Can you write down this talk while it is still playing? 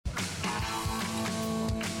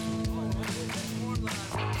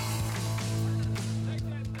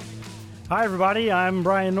Hi, everybody. I'm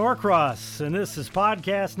Bryan Norcross, and this is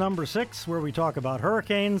podcast number 6, where we talk about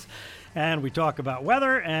hurricanes and we talk about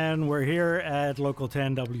weather, and we're here at Local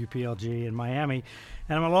 10 WPLG in Miami.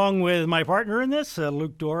 And I'm along with my partner in this,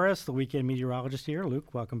 Luke Doris, the weekend meteorologist here.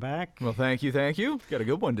 Luke, welcome back. Well, thank you. Got a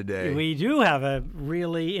good one today. We do have a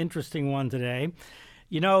really interesting one today.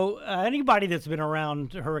 You know, anybody that's been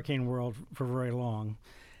around hurricane world for very long,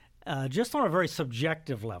 just on a very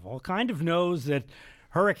subjective level, kind of knows that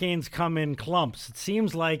hurricanes come in clumps. It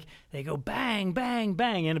seems like they go bang, bang,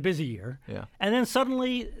 bang in a busy year. Yeah. And then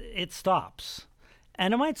suddenly it stops.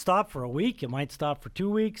 And it might stop for a week. It might stop for 2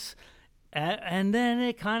 weeks. And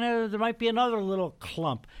then there might be another little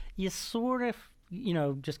clump. You sort of,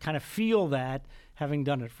 just kind of feel that having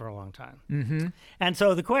done it for a long time. Mm-hmm. And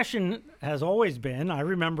so the question has always been, I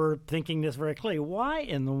remember thinking this very clearly, why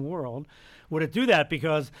in the world would it do that?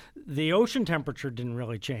 Because the ocean temperature didn't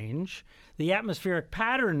really change. The atmospheric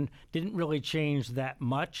pattern didn't really change that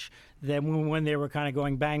much. Then when they were kind of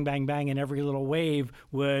going bang, bang, bang, and every little wave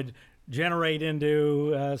would generate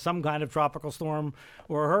into some kind of tropical storm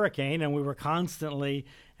or hurricane, and we were constantly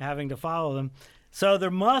having to follow them. So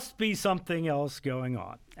there must be something else going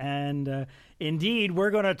on. And indeed,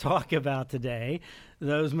 we're going to talk about today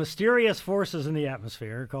those mysterious forces in the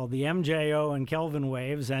atmosphere called the MJO and Kelvin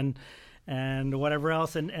waves and whatever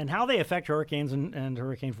else, and how they affect hurricanes and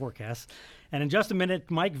hurricane forecasts. And in just a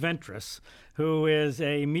minute, Mike Ventrice, who is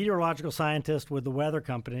a meteorological scientist with the Weather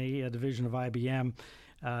Company, a division of IBM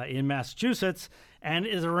in Massachusetts, and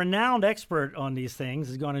is a renowned expert on these things,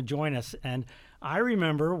 is going to join us. And I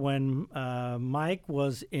remember when Mike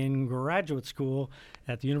was in graduate school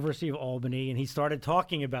at the University of Albany, and he started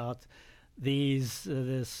talking about this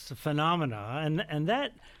phenomena, and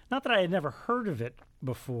that, not that I had never heard of it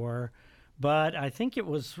before, but I think it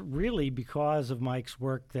was really because of Mike's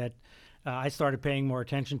work that I started paying more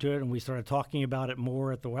attention to it, and we started talking about it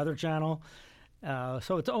more at the Weather Channel.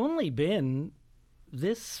 So it's only been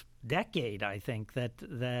this decade, I think,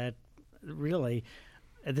 that really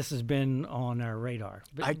this has been on our radar.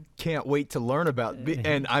 I can't wait to learn about,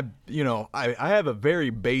 and I have a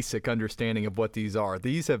very basic understanding of what these are.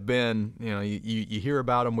 These have been, you hear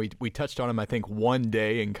about them. We touched on them, I think, one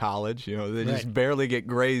day in college. They just barely get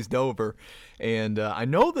grazed over, and I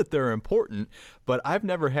know that they're important, but I've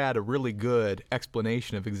never had a really good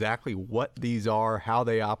explanation of exactly what these are, how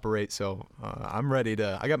they operate. So I'm ready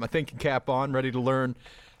to. I got my thinking cap on, ready to learn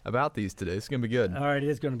about these today. It's going to be good. All right, it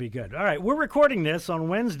is going to be good. All right, we're recording this on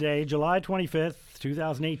Wednesday, July 25th,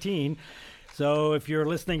 2018. So if you're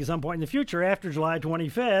listening at some point in the future after July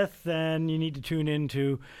 25th, then you need to tune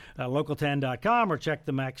into local10.com or check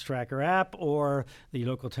the Max Tracker app or the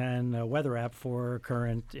Local 10 weather app for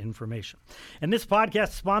current information. And this podcast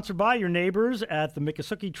is sponsored by your neighbors at the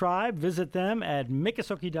Miccosukee Tribe. Visit them at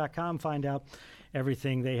miccosukee.com. Find out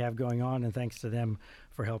everything they have going on, and thanks to them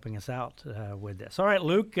for helping us out with this. All right,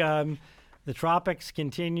 Luke, the tropics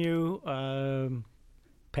continue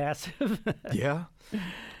passive. Yeah.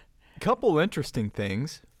 Couple interesting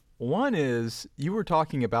things. One is you were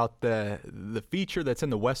talking about the feature that's in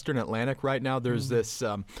the Western Atlantic right now. There's this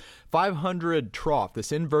 500 trough,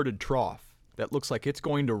 this inverted trough that looks like it's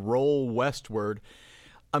going to roll westward.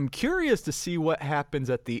 I'm curious to see what happens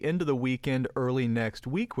at the end of the weekend, early next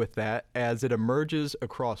week with that as it emerges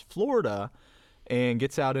across Florida and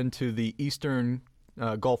gets out into the eastern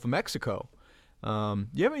Gulf of Mexico.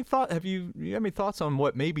 You have any thoughts on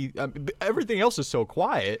what maybe everything else is so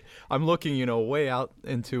quiet? I'm looking, way out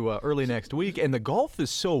into early next week, and the Gulf is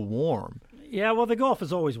so warm. Yeah, well, the Gulf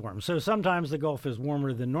is always warm. So sometimes the Gulf is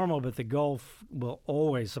warmer than normal, but the Gulf will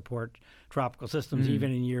always support tropical systems,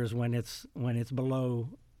 even in years when it's below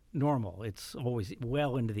normal. It's always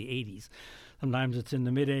well into the 80s. Sometimes it's in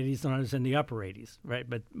the mid 80s, sometimes it's in the upper 80s, right?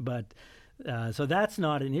 But so that's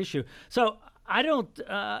not an issue. So I don't,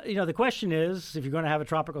 the question is, if you're going to have a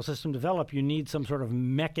tropical system develop, you need some sort of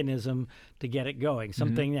mechanism to get it going,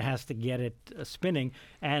 something that has to get it spinning.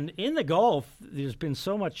 And in the Gulf, there's been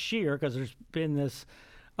so much shear because there's been this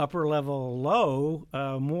upper level low,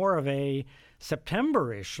 more of a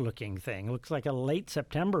September-ish looking thing. Looks like a late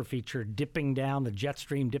September feature dipping down, the jet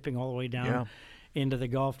stream dipping all the way down into the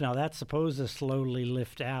Gulf. Now, that's supposed to slowly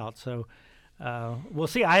lift out. So we'll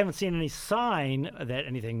see. I haven't seen any sign that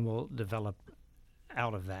anything will develop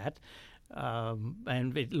out of that.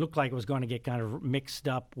 And it looked like it was going to get kind of mixed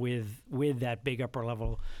up with that big upper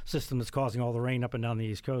level system that's causing all the rain up and down the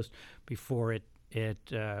East Coast before it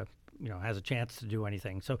has a chance to do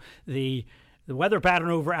anything. So the weather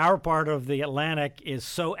pattern over our part of the Atlantic is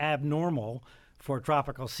so abnormal for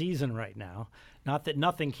tropical season right now. Not that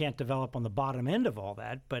nothing can't develop on the bottom end of all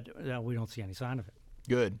that, but we don't see any sign of it.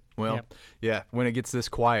 Good. Well, Yep. yeah, when it gets this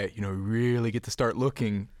quiet, we really get to start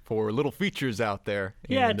looking for little features out there.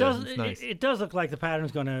 Yeah, it and, does. It's nice. It does look like the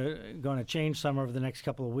pattern's going to change some over the next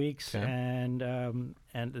couple of weeks, Okay. and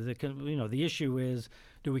the issue is,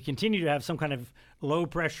 do we continue to have some kind of low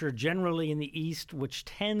pressure generally in the east, which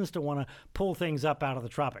tends to want to pull things up out of the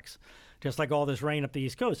tropics, just like all this rain up the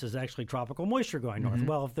East Coast is actually tropical moisture going north.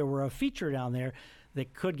 Well, if there were a feature down there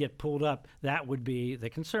that could get pulled up, that would be the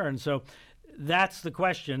concern. So that's the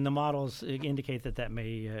question. The models indicate that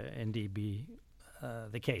may indeed be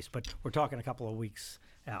the case, but we're talking a couple of weeks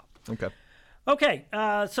out. Okay,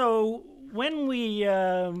 so when we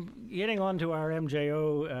getting on to our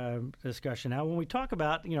MJO discussion now, when we talk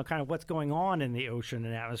about kind of what's going on in the ocean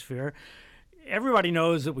and atmosphere, everybody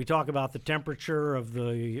knows that we talk about the temperature of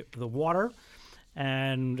the water,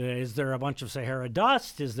 and is there a bunch of Sahara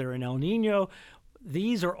dust? Is there an El Nino?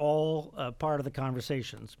 These are all part of the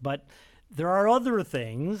conversations, but there are other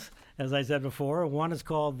things, as I said before. One is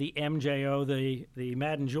called the MJO, the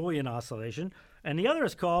Madden-Julian oscillation, and the other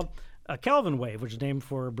is called a Kelvin wave, which is named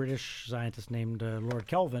for a British scientist named Lord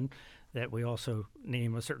Kelvin, that we also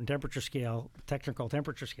name a certain technical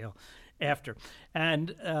temperature scale, after.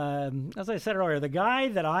 And as I said earlier, the guy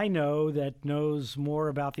that I know that knows more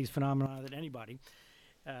about these phenomena than anybody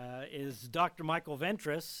is Dr. Michael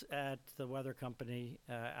Ventrice at the Weather Company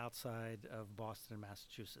outside of Boston,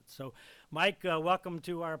 Massachusetts. So, Mike, welcome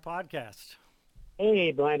to our podcast.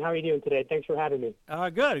 Hey, Bryan, how are you doing today? Thanks for having me.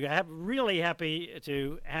 Good. I'm really happy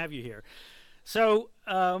to have you here. So,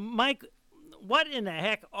 Mike, what in the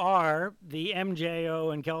heck are the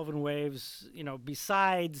MJO and Kelvin waves,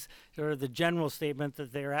 besides sort of the general statement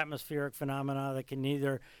that they're atmospheric phenomena that can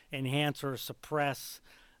neither enhance or suppress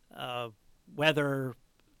weather,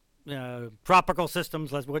 tropical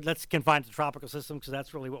systems? Let's confine to tropical systems because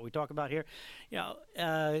that's really what we talk about here.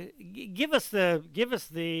 Give us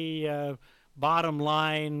the bottom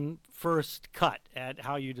line first cut at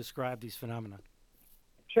how you describe these phenomena.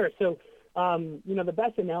 Sure. So, the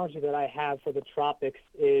best analogy that I have for the tropics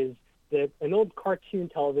is an old cartoon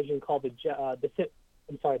television called the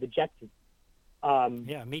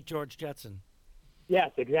Jetsons. Meet George Jetson.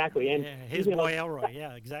 Yes, exactly. And his boy Elroy.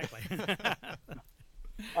 Yeah, exactly.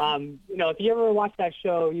 If you ever watch that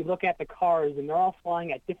show, you look at the cars and they're all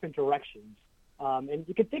flying at different directions. And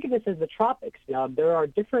you can think of this as the tropics. There are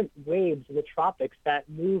different waves in the tropics that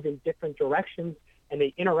move in different directions and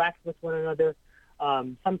they interact with one another.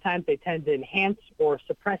 Sometimes they tend to enhance or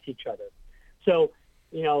suppress each other. So,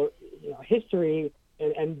 history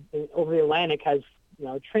and over the Atlantic has,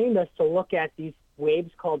 trained us to look at these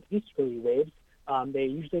waves called easterly waves. They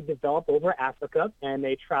usually develop over Africa and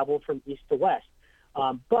they travel from east to west.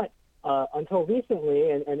 But until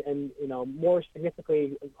recently, and more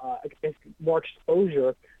significantly, more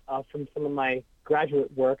exposure from some of my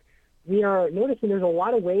graduate work, we are noticing there's a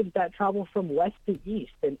lot of waves that travel from west to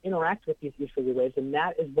east and interact with these easterly waves, and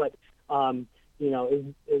that is what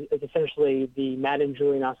is essentially the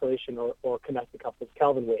Madden-Julian oscillation or convective coupled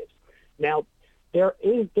Kelvin waves. Now, there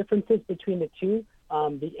is differences between the two.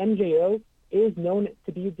 The MJO is known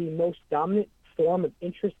to be the most dominant form of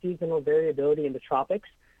intraseasonal variability in the tropics.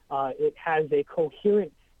 It has a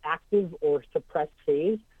coherent active or suppressed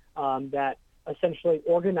phase that essentially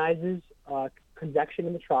organizes convection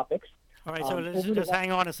in the tropics. All right, so let's just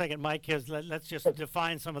hang on a second, Mike, because let's just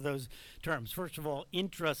define some of those terms. First of all,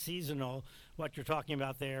 intraseasonal, what you're talking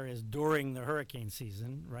about there is during the hurricane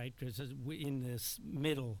season, right? This is in this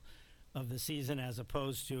middle of the season as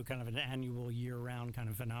opposed to kind of an annual year-round kind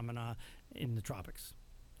of phenomena in the tropics.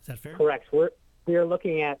 Is that fair? Correct. We are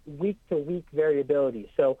looking at week-to-week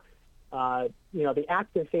variability. So, the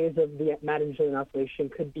active phase of the Madden-Julian oscillation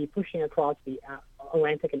could be pushing across the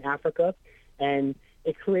Atlantic and Africa, and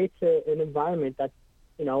it creates an environment that's,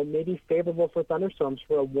 maybe favorable for thunderstorms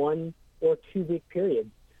for a 1 or 2 week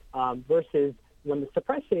period, versus when the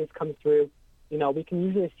suppressed phase comes through, we can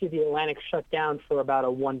usually see the Atlantic shut down for about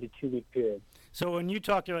a 1 to 2 week period. So when you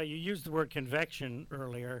used the word convection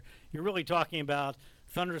earlier, you're really talking about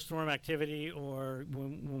thunderstorm activity, or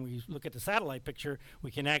when we look at the satellite picture,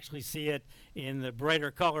 we can actually see it in the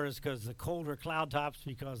brighter colors because the colder cloud tops,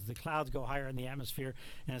 because the clouds go higher in the atmosphere,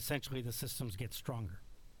 and essentially the systems get stronger.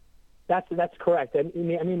 That's correct. I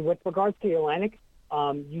mean, with regards to the Atlantic,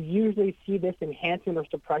 you usually see this enhancement or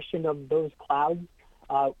suppression of those clouds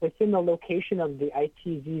within the location of the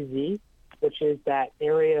ITZZ, which is that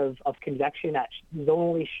area of convection, that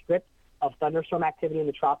zonally strip of thunderstorm activity in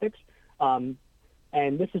the tropics.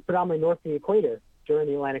 And this is predominantly north of the equator during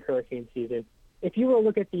the Atlantic hurricane season. If you were to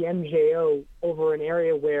look at the MJO over an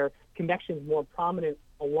area where convection is more prominent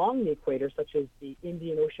along the equator, such as the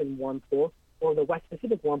Indian Ocean warm pool or the West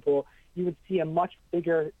Pacific warm pool, you would see a much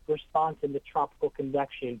bigger response in the tropical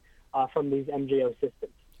convection from these MJO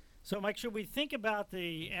systems. So, Mike, should we think about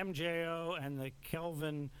the MJO and the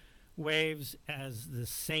Kelvin waves as the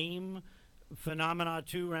same phenomena,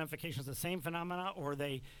 two ramifications, the same phenomena, or are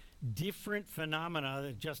they different phenomena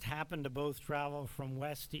that just happen to both travel from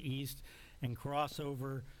west to east and cross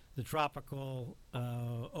over the tropical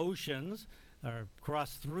oceans, or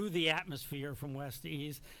cross through the atmosphere from west to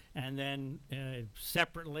east, and then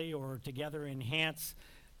separately or together enhance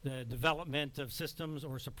the development of systems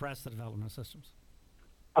or suppress the development of systems?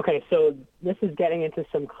 Okay, so this is getting into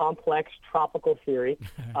some complex tropical theory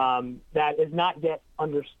that is not yet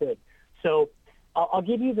understood. So I'll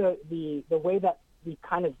give you the way that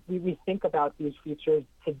we think about these features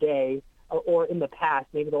today or in the past,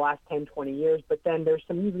 maybe the last 10, 20 years, but then there's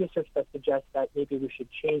some new research that suggests that maybe we should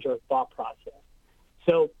change our thought process.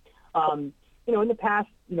 So, in the past,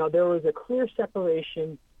 there was a clear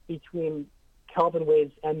separation between Kelvin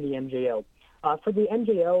waves and the MJO. For the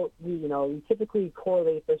MJO, we typically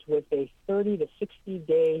correlate this with a 30 to 60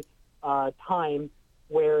 day time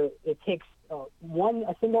where it takes a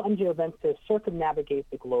single MJO event to circumnavigate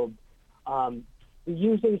the globe. We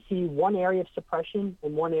usually see one area of suppression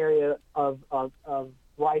and one area of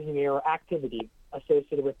rising air activity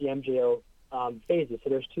associated with the MJO phases.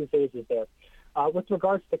 So there's two phases there. With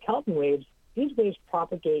regards to Kelvin waves, these waves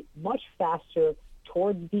propagate much faster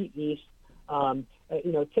towards the east.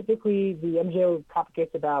 Typically the MJO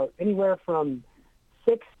propagates about anywhere from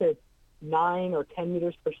 6 to 9 or 10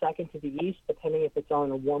 meters per second to the east, depending if it's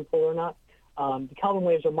on a warm pool or not. The Kelvin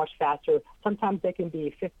waves are much faster. Sometimes they can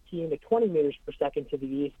be 15 to 20 meters per second to the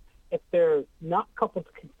east. If they're not coupled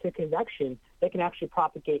to convection, they can actually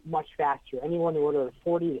propagate much faster, anywhere in the order of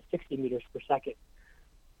 40 to 60 meters per second.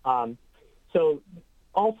 So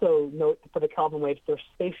also note for the Kelvin waves, they're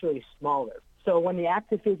spatially smaller. So when the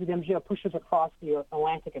active phase of the MJO pushes across the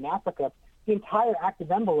Atlantic and Africa, the entire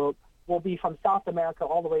active envelope will be from South America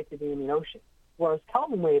all the way to the Indian Ocean. Whereas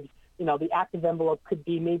Kelvin waves, the active envelope could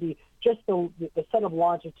be maybe just the set of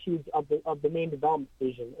longitudes of the main development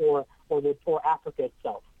region or Africa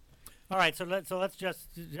itself. All right, so let's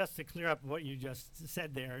just to clear up what you just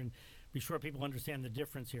said there and be sure people understand the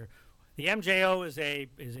difference here. The MJO is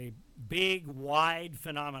a big, wide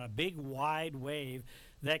phenomenon, a big, wide wave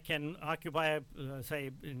that can occupy,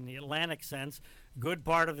 say, in the Atlantic sense, good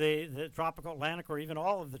part of the tropical Atlantic or even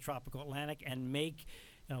all of the tropical Atlantic, and make,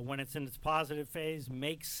 when it's in its positive phase,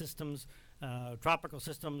 make systems, tropical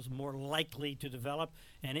systems, more likely to develop,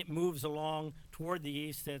 and it moves along toward the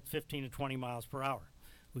east at 15 to 20 miles per hour.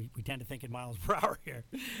 We tend to think in miles per hour here.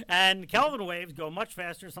 And Kelvin waves go much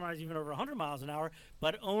faster, sometimes even over 100 miles an hour,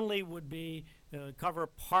 but only would be cover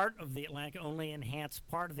part of the Atlantic, only enhance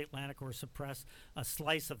part of the Atlantic or suppress a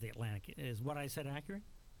slice of the Atlantic. Is what I said accurate?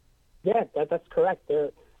 Yeah, that's correct.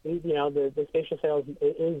 The spatial scale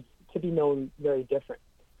is to be known very different.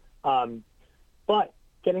 But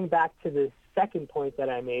getting back to the second point that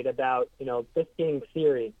I made about, this being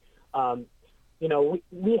theory,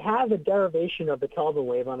 we have a derivation of the Kelvin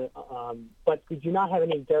wave on it, but we do not have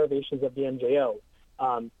any derivations of the MJO.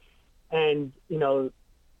 And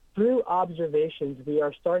through observations, we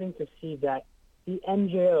are starting to see that the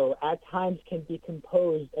MJO at times can be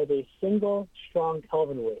composed of a single strong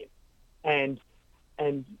Kelvin wave. And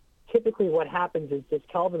typically what happens is this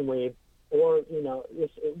Kelvin wave, or,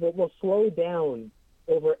 will slow down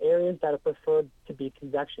over areas that are preferred to be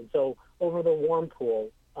convection. So over the warm pool,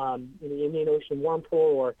 in the Indian Ocean warm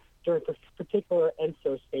pool, or during particular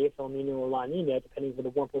ENSO space, El Nino or La Nina, depending where the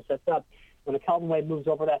warm pool sets up. When a Kelvin wave moves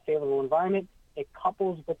over that favorable environment, it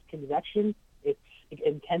couples with convection, it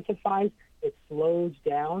intensifies, it slows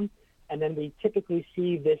down, and then we typically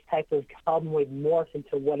see this type of Kelvin wave morph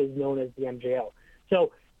into what is known as the MJO.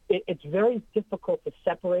 So it's very difficult to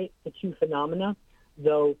separate the two phenomena,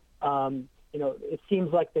 though it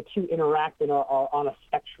seems like the two interact and are on a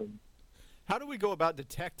spectrum. How do we go about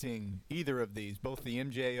detecting either of these, both the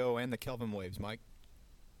MJO and the Kelvin waves, Mike?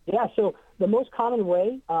 Yeah, so the most common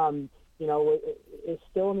way, is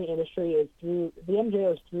still in the industry is through the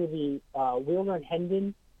MJO is through the Wheeler and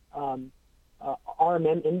Hendon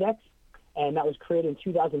RMM index, and that was created in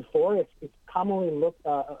 2004. It's commonly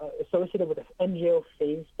associated with the MJO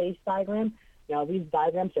phase space diagram. Now, these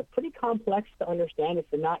diagrams are pretty complex to understand if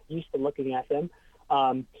you're not used to looking at them.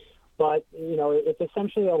 But, it's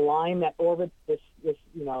essentially a line that orbits this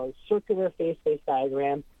circular phase space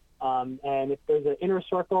diagram. And if there's an inner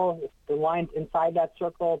circle, if the line's inside that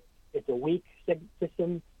circle, it's a weak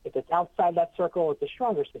system. If it's outside that circle, it's a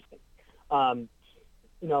stronger system.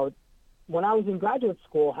 When I was in graduate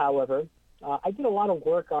school, however, I did a lot of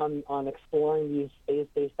work on exploring these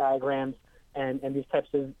phase-based diagrams and these types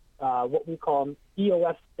of what we call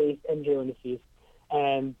EOF-based MJO indices.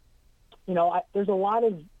 And, there's a lot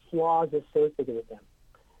of flaws associated with them.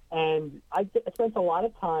 And I spent a lot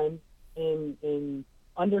of time in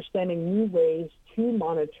understanding new ways to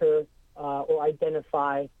monitor or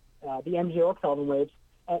identify the MJO Kelvin waves.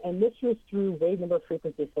 And this was through wave number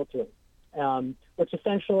frequency filtering, which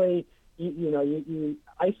essentially, you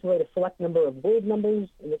isolate a select number of wave numbers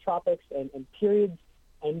in the tropics and periods,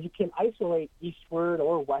 and you can isolate eastward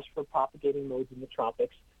or westward propagating modes in the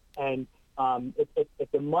tropics. And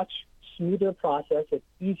it's a much smoother process. It's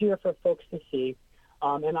easier for folks to see.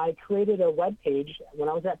 And I created a web page when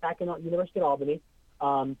I was back in University of Albany,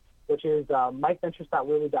 which is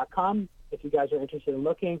MikeVentrice.wheelie.com, if you guys are interested in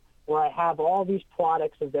looking, where I have all these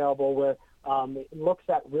products available where it looks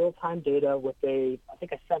at real-time data with I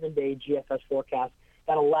think a 7-day GFS forecast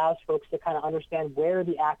that allows folks to kind of understand where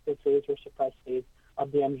the active phase or suppressed phase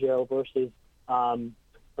of the MJO versus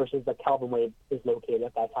the Kelvin wave is located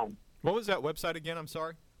at that time. What was that website again? I'm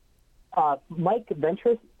sorry. Mike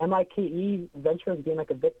Ventrice, M-I-K-E, Ventrice being like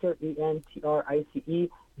a Victor, E-N-T-R-I-C-E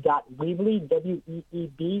 .weebly,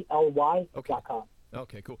 WEEBLY.com.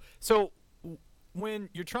 Okay, cool. So when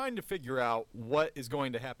you're trying to figure out what is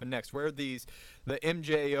going to happen next, where the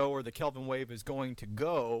MJO or the Kelvin wave is going to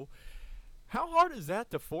go, how hard is that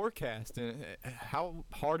to forecast? And how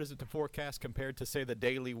hard is it to forecast compared to, say, the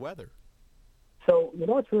daily weather? So,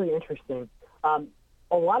 it's really interesting.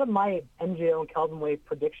 A lot of my MJO and Kelvin wave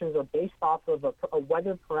predictions are based off of a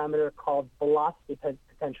weather parameter called velocity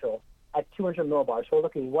potential at 200 millibars. So we're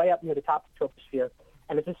looking way up near the top of the troposphere.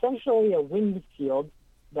 And it's essentially a wind field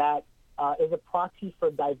that is a proxy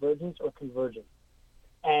for divergence or convergence.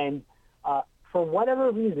 And for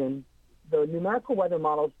whatever reason, the numerical weather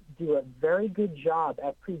models do a very good job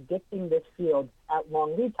at predicting this field at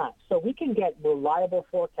long lead times. So we can get reliable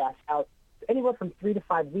forecasts out anywhere from 3 to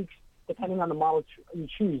 5 weeks, depending on the model you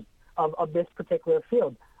choose of this particular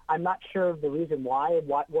field. I'm not sure of the reason why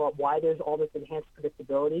there's all this enhanced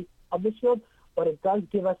predictability of this field, but it does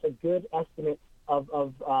give us a good estimate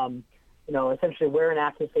of essentially where an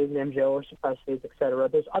active phase, an MJO or suppressed phase, et cetera.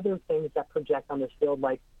 There's other things that project on this field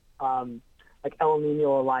like El Nino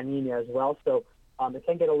or La Nina as well. So it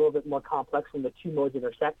can get a little bit more complex when the two modes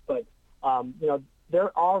intersect, but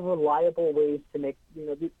there are reliable ways to make,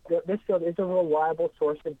 this field is a reliable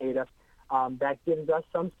source of data that gives us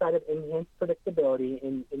some sort of enhanced predictability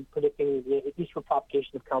in predicting the eastward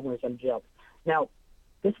propagation of Kelvin wave MJO. Now,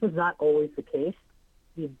 this was not always the case.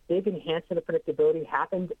 The big enhancement of predictability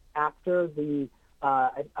happened after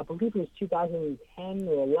I believe it was 2010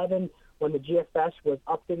 or 11 when the GFS was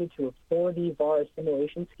updated to a 4D VAR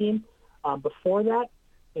simulation scheme. Before that,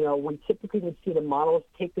 we typically would see the models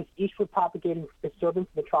take this eastward propagating disturbance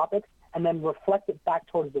in the tropics and then reflect it back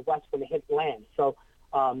towards the west when it hits land. So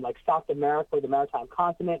like South America or the maritime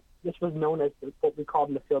continent, this was known as what we called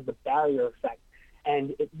in the field the barrier effect.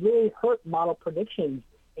 And it really hurt model predictions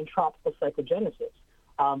in tropical cyclogenesis.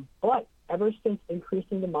 But ever since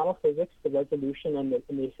increasing the model physics, the resolution, and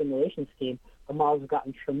the simulation scheme, the models have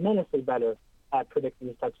gotten tremendously better at predicting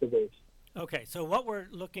these types of waves. Okay, so what we're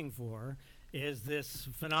looking for is this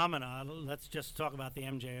phenomena. Let's just talk about the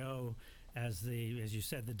MJO as you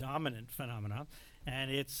said, the dominant phenomena.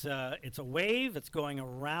 And it's a wave. It's going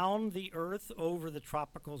around the Earth over the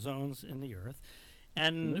tropical zones in the Earth.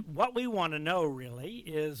 And what we want to know really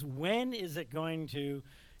is when is it going to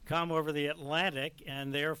come over the Atlantic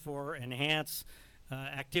and therefore enhance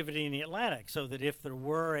activity in the Atlantic, so that if there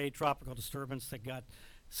were a tropical disturbance that got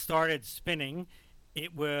started spinning,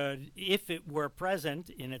 it would, if it were present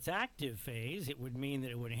in its active phase, it would mean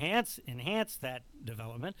that it would enhance that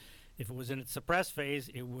development. If it was in its suppressed phase,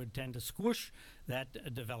 it would tend to squish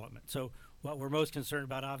that development. So what we're most concerned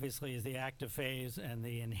about, obviously, is the active phase and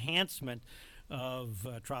the enhancement of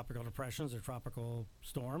tropical depressions or tropical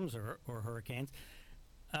storms or hurricanes.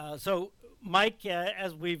 So, Mike,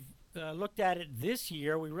 as we've looked at it this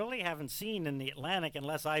year, we really haven't seen in the Atlantic,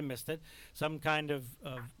 unless I missed it, some kind of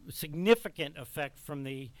significant effect from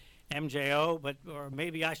the MJO. Or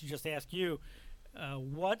maybe I should just ask you,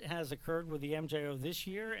 what has occurred with the MJO this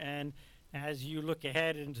year? And as you look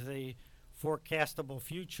ahead into the forecastable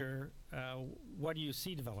future, what do you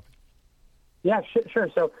see developing? Yeah, sure.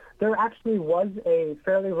 So there actually was a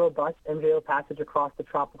fairly robust MJO passage across the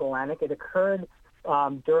tropical Atlantic. It occurred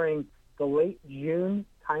during the late June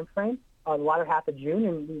timeframe, the latter half of June,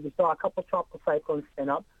 and we saw a couple tropical cyclones spin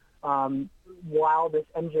up while this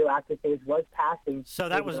MJO active phase was passing. So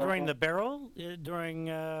that was during the Beryl? During,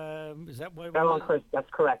 is that what it Beryl was? and Chris, that's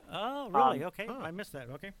correct. Oh, really? Okay. I missed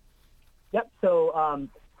that. Okay. Yep. So,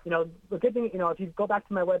 the good thing, if you go back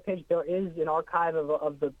to my webpage, there is an archive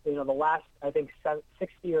of the, the last, I think,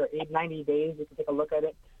 60 or 90 days. You can take a look at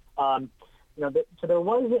it. So there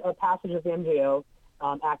was a passage of the MJO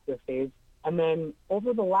active phase. And then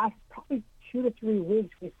over the last probably 2 to 3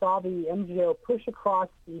 weeks, we saw the MJO push across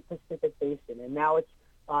the Pacific Basin. And now it's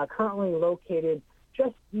currently located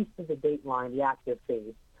just east of the date line, the active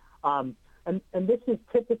phase. And this is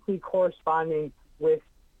typically corresponding with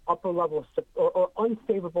upper level or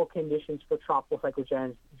unfavorable conditions for tropical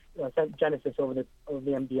cyclogenesis over the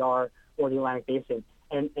MDR or the Atlantic Basin.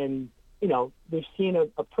 And we've seen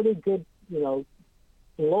a pretty good,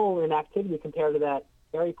 lull in activity compared to that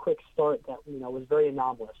very quick start that, was very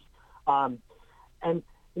anomalous.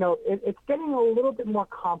 It's getting a little bit more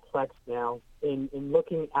complex now in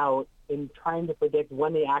looking out and trying to predict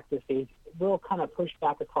when the active phase will kind of push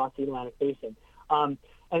back across the Atlantic Basin.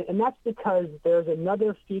 And that's because there's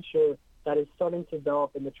another feature that is starting to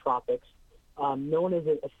develop in the tropics known as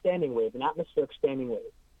a standing wave, an atmospheric standing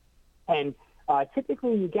wave. And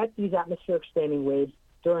typically you get these atmospheric standing waves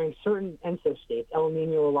during certain ENSO states, El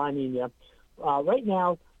Nino or La Nina. Right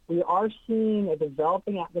now, we are seeing a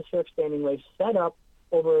developing atmospheric standing wave set up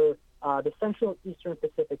over the central eastern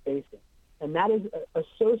Pacific Basin. And that is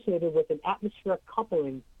associated with an atmospheric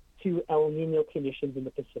coupling to El Nino conditions in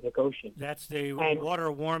the Pacific Ocean. That's the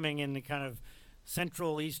water warming in the kind of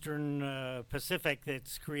central eastern Pacific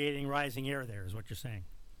that's creating rising air there, is what you're saying.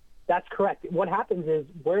 That's correct. What happens is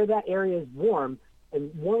where that area is warm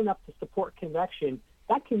and warm enough to support convection,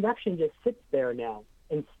 that convection just sits there now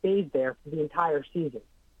and stays there for the entire season.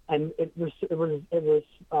 And there's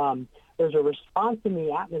a response in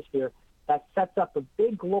the atmosphere that sets up a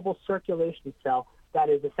big global circulation cell that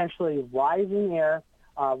is essentially rising air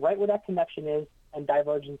right where that convection is and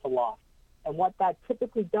divergence aloft. And what that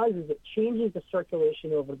typically does is it changes the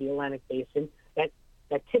circulation over the Atlantic Basin that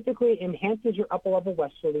typically enhances your upper-level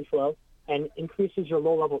westerly flow and increases your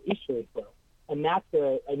low-level easterly flow. And that's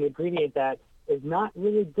an ingredient that is not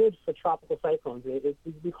really good for tropical cyclones.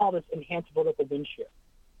 We call this enhanced vertical wind shear.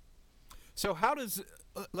 So how does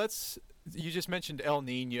you just mentioned El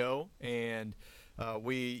Nino, and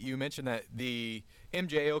you mentioned that the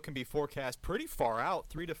MJO can be forecast pretty far out,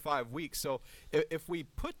 3 to 5 weeks. So if we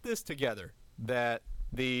put this together, that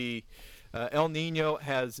the El Nino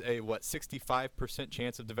has a 65%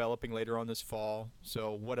 chance of developing later on this fall,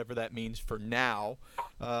 so whatever that means for now,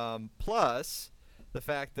 plus the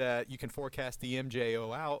fact that you can forecast the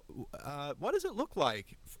MJO out, what does it look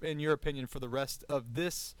like, in your opinion, for the rest of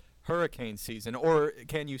this hurricane season, or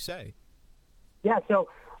can you say? Yeah, so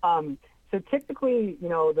typically,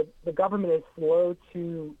 the government is slow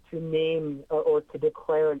to name or to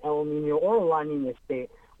declare an El Nino or a La Nina state.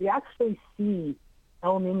 We actually see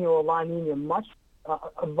El Nino or La Nina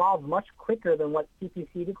evolve much quicker than what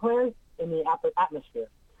CPC declares in the atmosphere.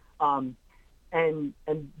 And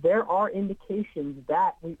there are indications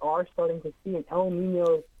that we are starting to see an El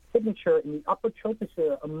Nino signature in the upper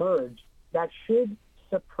troposphere emerge that should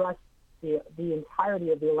suppress the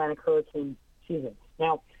entirety of the Atlantic hurricane season.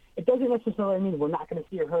 Now, it doesn't necessarily mean we're not going to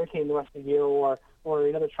see a hurricane the rest of the year or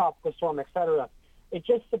another tropical storm, et cetera. It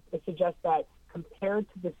suggests that compared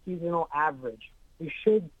to the seasonal average, we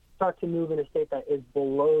should start to move in a state that is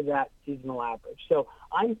below that seasonal average. So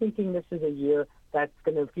I'm thinking this is a year that's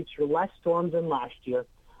going to feature less storms than last year.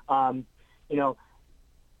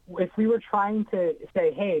 If we were trying to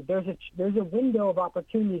say, hey, there's a window of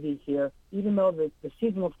opportunity here, even though the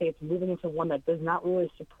seasonal state's moving into one that does not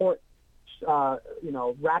really support,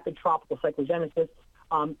 rapid tropical cyclogenesis,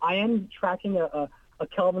 I am tracking a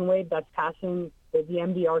Kelvin wave that's passing the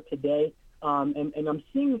MDR today, and I'm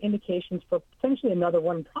seeing indications for potentially another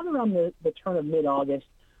one, probably around the turn of mid-August.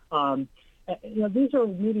 These are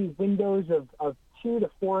maybe windows of 2 to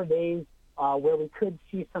 4 days where we could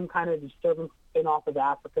see some kind of disturbance spin off of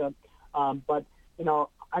Africa. But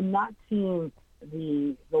I'm not seeing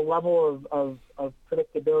the level of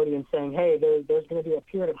predictability and saying, hey, there's going to be a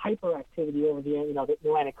period of hyperactivity over the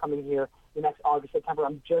Atlantic coming here the next August, September.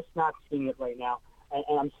 I'm just not seeing it right now.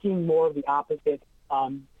 And I'm seeing more of the opposite,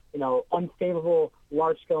 unfavorable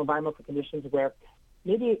large-scale environmental conditions where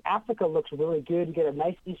maybe Africa looks really good. You get a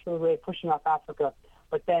nice easterly wave pushing off Africa,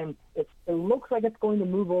 but then it looks like it's going to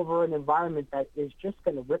move over an environment that is just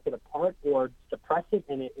going to rip it apart or suppress it,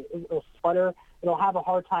 and it'll sputter. It'll have a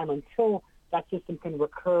hard time until that system can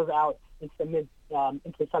recurve out into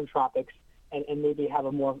the subtropics and maybe have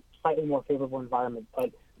a slightly more favorable environment.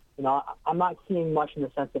 But I'm not seeing much in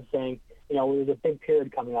the sense of saying there's a big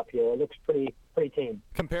period coming up here. It looks pretty pretty tame.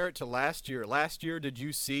 Compare it to last year. Last year, did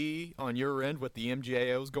you see on your end with the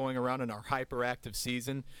MJOs going around in our hyperactive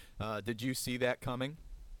season? Did you see that coming?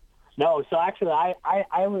 No. So actually, I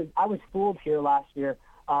was fooled here last year.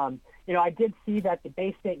 I did see that the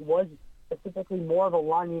Bay State was specifically more of a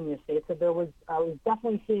La Nina state, so I was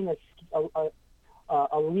definitely seeing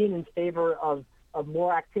a lean in favor of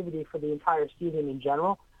more activity for the entire season in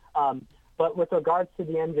general. But with regards to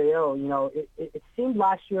the MJO, it seemed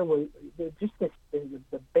last year the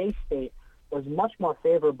Bay State was much more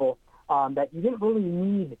favorable, that you didn't really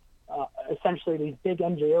need essentially these big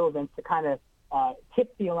MJO events to kind of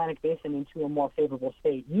tip the Atlantic Basin into a more favorable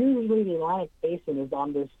state. Usually the Atlantic Basin is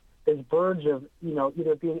on this verge of,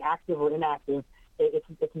 either being active or inactive.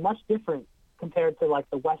 It's much different compared to like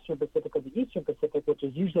the Western Pacific or the Eastern Pacific, which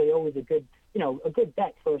is usually always a good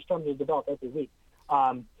bet for a storm to develop every week.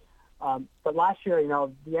 But last year,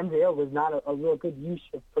 the MJO was not a real good use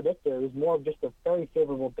of predictor. It was more of just a very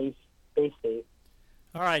favorable base state.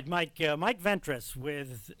 All right, Mike Ventrice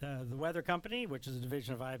with the Weather Company, which is a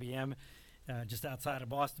division of IBM just outside of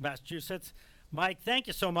Boston, Massachusetts. Mike, thank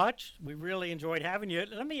you so much. We really enjoyed having you.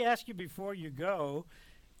 Let me ask you before you go,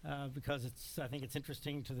 because I think it's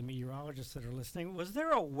interesting to the meteorologists that are listening. Was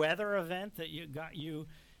there a weather event that got you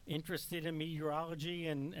interested in meteorology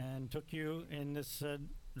and took you in this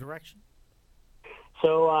direction?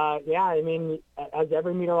 So, as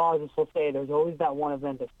every meteorologist will say, there's always that one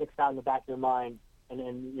event that sticks out in the back of your mind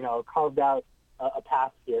and carved out a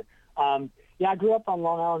path here. I grew up on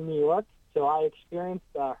Long Island, New York, so I experienced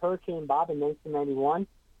Hurricane Bob in 1991.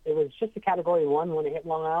 It was just a Category 1 when it hit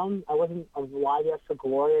Long Island. I wasn't alive yet for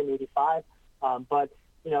Gloria in 85, but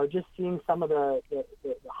just seeing some of the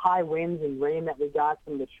high winds and rain that we got,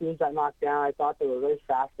 some of the trees that knocked down, I thought they were very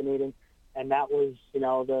fascinating. And that was,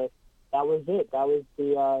 that was it. That was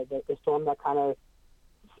the storm that kind of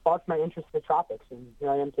sparked my interest in the tropics, and here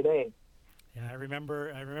I am today. Yeah, I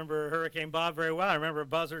remember Hurricane Bob very well. I remember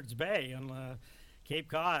Buzzards Bay on Cape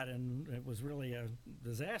Cod, and it was really a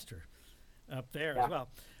disaster up there as well.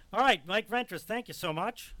 All right, Mike Ventrice, thank you so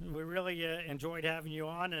much. We really enjoyed having you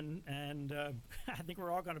on, and I think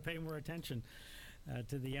we're all going to pay more attention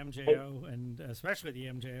to the MJO, and especially the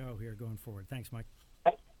MJO here going forward. Thanks, Mike.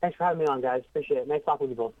 Thanks for having me on, guys. Appreciate it. Nice talking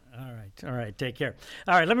with you both. All right. Take care.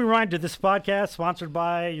 All right, let me remind you, this podcast sponsored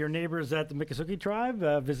by your neighbors at the Miccosukee Tribe.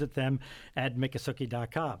 Visit them at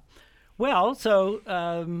miccosukee.com. Well, so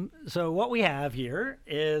what we have here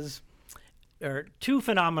is two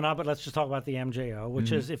phenomena, but let's just talk about the MJO,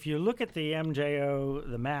 which is, if you look at the MJO,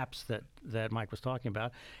 the maps that Mike was talking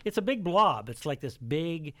about, it's a big blob. It's like this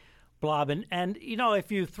big blob, and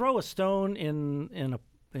if you throw a stone in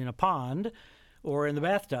a pond or in the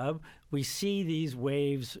bathtub, we see these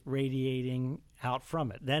waves radiating out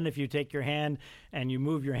from it. Then if you take your hand and you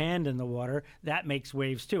move your hand in the water, that makes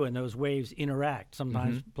waves too, and those waves interact,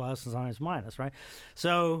 sometimes plus and sometimes minus, right?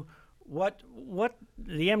 So what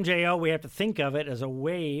the MJO, we have to think of it as a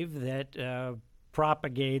wave that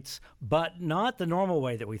propagates, but not the normal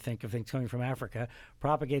way that we think of things coming from Africa,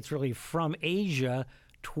 propagates really from Asia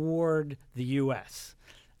toward the U.S.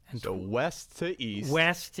 So west to east.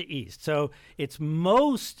 West to east. So it's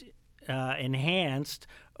most enhanced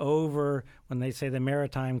over, when they say the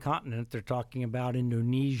maritime continent, they're talking about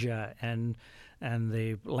Indonesia and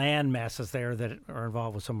the land masses there that are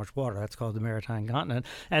involved with so much water. That's called the maritime continent.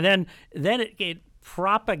 And then it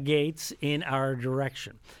propagates in our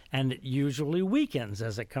direction, and it usually weakens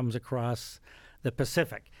as it comes across the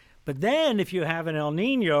Pacific. But then if you have an El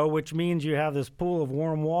Nino, which means you have this pool of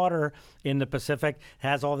warm water in the Pacific,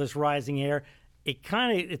 has all this rising air,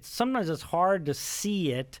 sometimes it's hard to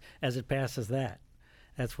see it as it passes that.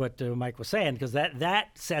 That's what Mike was saying, because that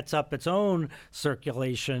sets up its own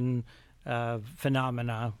circulation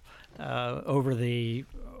phenomena over the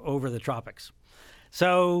tropics.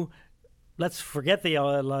 So let's forget the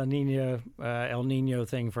El Nino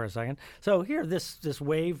thing for a second. So here, this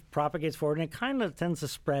wave propagates forward, and it kind of tends to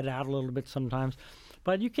spread out a little bit sometimes.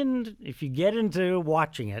 But you can, if you get into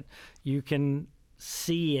watching it, you can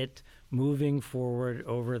see it moving forward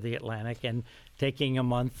over the Atlantic and taking a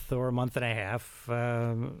month or a month and a half,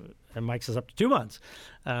 and Mike says up to 2 months,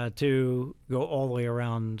 to go all the way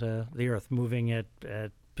around the Earth, moving at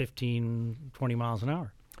 15, 20 miles an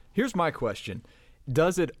hour. Here's my question.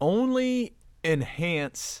 Does it only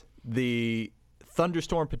enhance the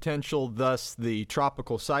thunderstorm potential, thus the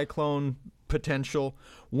tropical cyclone potential,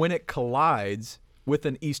 when it collides with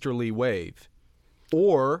an easterly wave?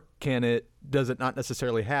 Or does it not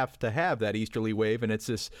necessarily have to have that easterly wave, and it's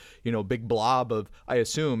this, big blob of, I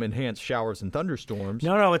assume, enhanced showers and thunderstorms?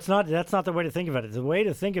 No, it's not. That's not the way to think about it. The way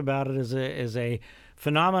to think about it is a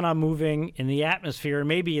phenomenon moving in the atmosphere. And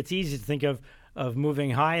maybe it's easy to think of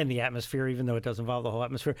moving high in the atmosphere, even though it does involve the whole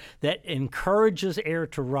atmosphere, that encourages air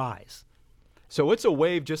to rise. So it's a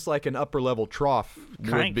wave just like an upper-level trough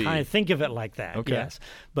would be. Kind of think of it like that, okay. Yes.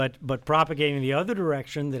 But propagating the other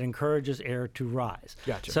direction that encourages air to rise.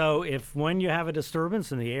 Gotcha. So when you have a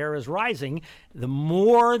disturbance and the air is rising, the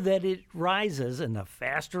more that it rises and the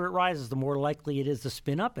faster it rises, the more likely it is to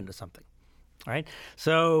spin up into something. All right?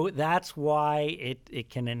 So that's why it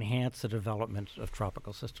can enhance the development of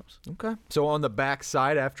tropical systems. Okay. So on the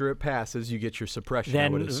backside, after it passes, you get your suppression, I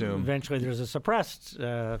would assume. Then eventually there's a suppressed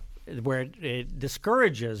where it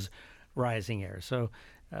discourages rising air. So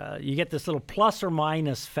you get this little plus or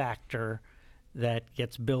minus factor that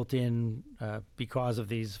gets built in because of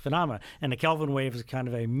these phenomena. And the Kelvin wave is kind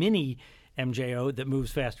of a mini MJO that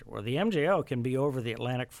moves faster. Or the MJO can be over the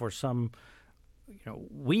Atlantic for some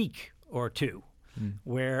week or two,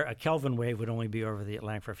 where a Kelvin wave would only be over the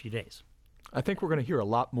Atlantic for a few days. I think we're going to hear a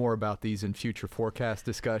lot more about these in future forecast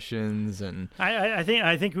discussions, and I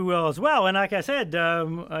think we will as well. And like I said,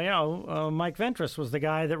 Mike Ventrice was the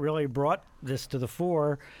guy that really brought this to the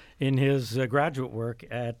fore in his graduate work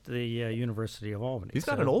at the University of Albany. He's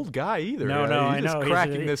not an old guy either. No, He's I know. Just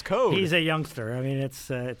cracking this code. He's a youngster. I mean,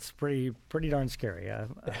 it's pretty darn scary. I'll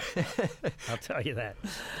tell you that.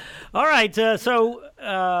 All right, so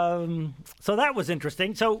that was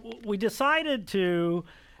interesting. So we decided to.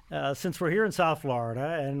 Since we're here in South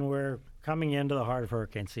Florida and we're coming into the heart of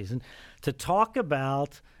hurricane season, to talk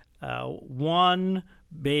about one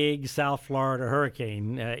big South Florida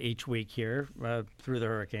hurricane each week here through the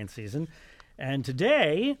hurricane season. And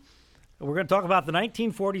today, we're going to talk about the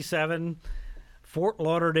 1947 Fort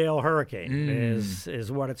Lauderdale hurricane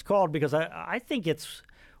is what it's called, because I think it's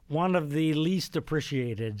one of the least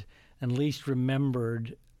appreciated and least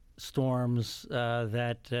remembered storms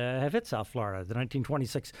that have hit South Florida. The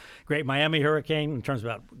 1926 Great Miami Hurricane,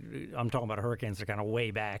 I'm talking about hurricanes that are kind of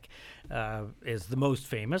way back, is the most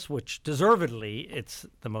famous, which deservedly it's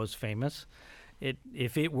the most famous.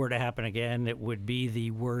 If it were to happen again, it would be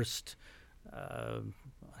the worst,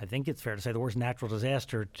 I think it's fair to say, the worst natural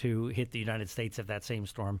disaster to hit the United States if that same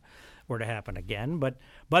storm were to happen again.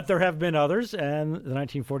 But there have been others, and the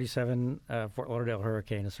 1947 Fort Lauderdale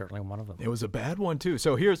hurricane is certainly one of them. It was a bad one, too.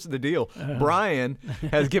 So here's the deal. Bryan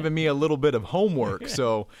has given me a little bit of homework.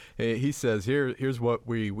 So he says, here's what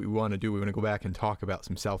we want to do. We want to go back and talk about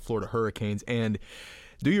some South Florida hurricanes and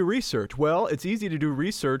do your research. Well, it's easy to do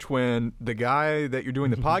research when the guy that you're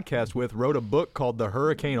doing the podcast with wrote a book called The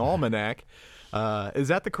Hurricane Almanac. Is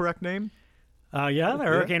that the correct name? Yeah, the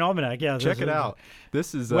Hurricane Almanac. Yeah, check it out.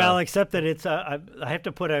 This is well, except that it's. I have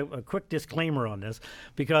to put a quick disclaimer on this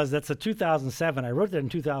because that's a 2007. I wrote that in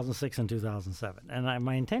 2006 and 2007, and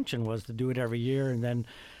my intention was to do it every year, and then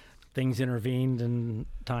things intervened and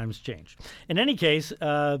times changed. In any case,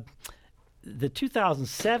 the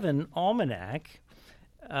 2007 Almanac,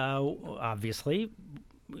 obviously.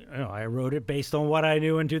 I wrote it based on what I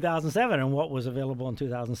knew in 2007 and what was available in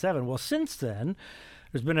 2007. Well, since then,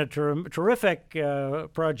 there's been a terrific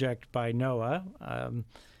project by NOAA.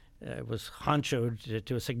 It was honchoed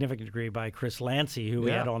to a significant degree by Chris Lancy, who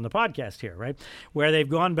we had on the podcast here, right? Where they've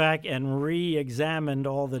gone back and re-examined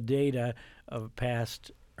all the data of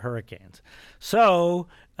past hurricanes. So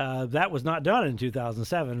that was not done in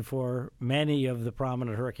 2007 for many of the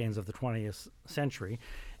prominent hurricanes of the 20th century.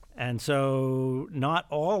 And so not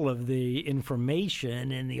all of the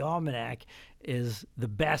information in the almanac is the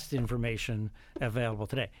best information available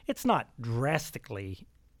today. It's not drastically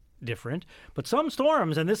different, but some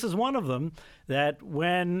storms, and this is one of them, that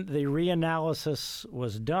when the reanalysis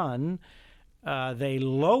was done, they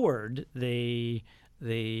lowered the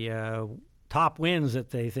top winds that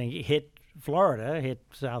they think hit Florida, hit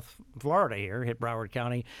South Florida here, hit Broward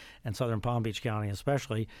County and southern Palm Beach County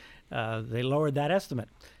especially. They lowered that estimate.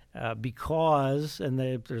 Because, and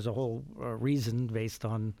there's a whole reason based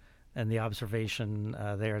on and the observation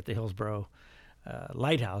there at the Hillsborough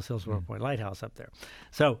Lighthouse, Hillsborough Point Lighthouse up there.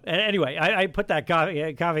 So anyway, I put that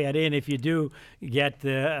caveat in if you do get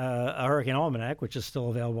a Hurricane Almanac, which is still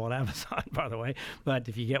available on Amazon, by the way. But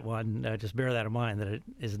if you get one, just bear that in mind that it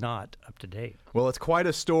is not up to date. Well, it's quite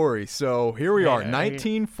a story. So here we are,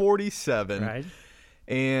 1947. Right.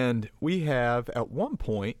 And we have, at one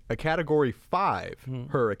point, a Category 5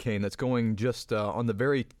 hurricane that's going just on the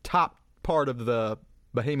very top part of the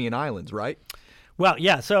Bahamian Islands, right? Well,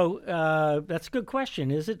 yeah. So that's a good question.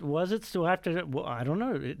 Was it still after? Well, I don't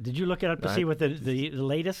know. Did you look it up to see what the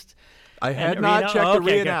latest? I had not checked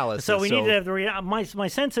the reanalysis. So we need to have the my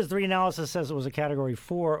sense is the reanalysis says it was a Category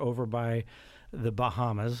 4 over by the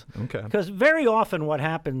Bahamas. Okay. Because very often what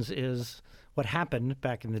happened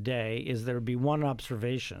back in the day is there would be one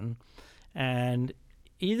observation, and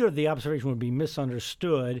either the observation would be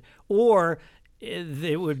misunderstood or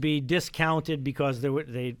it would be discounted because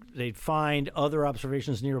they'd find other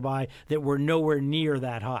observations nearby that were nowhere near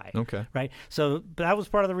that high. Okay. Right? So that was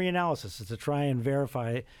part of the reanalysis, is to try and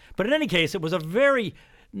verify it. But in any case, it was a very,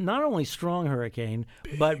 not only strong hurricane,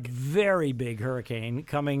 but very big hurricane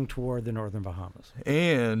coming toward the northern Bahamas.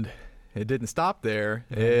 And it didn't stop there.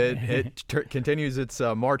 It continues its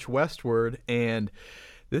march westward, and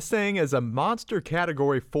this thing, as a monster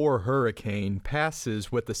Category 4 hurricane,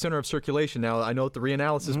 passes with the center of circulation. Now, I know that the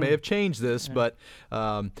reanalysis may have changed this, but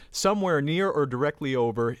somewhere near or directly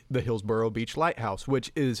over the Hillsborough Beach Lighthouse,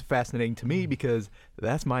 which is fascinating to me because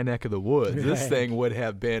that's my neck of the woods. Right. This thing would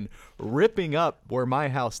have been ripping up where my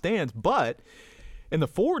house stands. But in the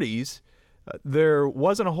 40s, there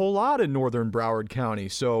wasn't a whole lot in northern Broward County.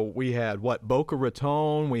 So we had Boca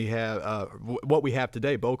Raton, we have what we have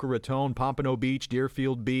today, Boca Raton, Pompano Beach,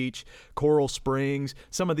 Deerfield Beach, Coral Springs,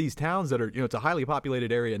 some of these towns that are, it's a highly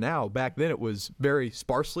populated area now. Back then it was very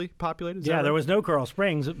sparsely populated. Yeah, there was no Coral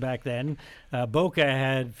Springs back then. Boca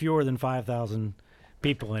had fewer than 5,000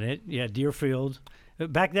 people in it. Yeah, Deerfield.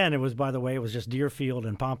 Back then, it was just Deerfield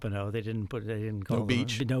and Pompano. They didn't call no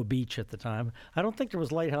beach. No beach at the time. I don't think there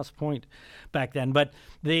was Lighthouse Point back then. But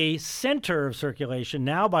the center of circulation,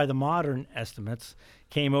 now by the modern estimates,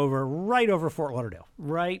 came right over Fort Lauderdale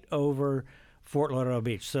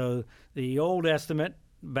Beach. So the old estimate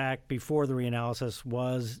back before the reanalysis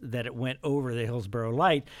was that it went over the Hillsborough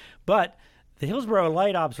Light. But the Hillsborough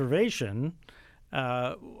Light observation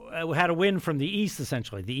had a wind from the east,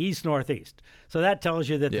 essentially, the east-northeast. So that tells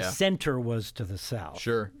you that the center was to the south.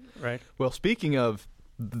 Sure. Right. Well, speaking of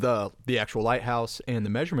the actual lighthouse and the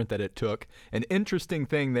measurement that it took, an interesting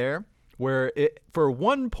thing there, where it, for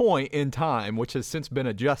one point in time, which has since been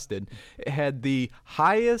adjusted, it had the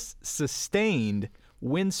highest sustained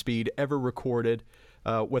wind speed ever recorded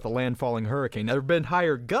with a landfalling hurricane. Now, there have been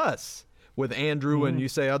higher gusts with Andrew and you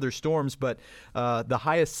say other storms, but the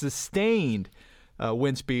highest sustained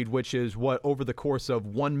wind speed, which is over the course of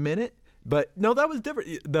 1 minute. But no, that was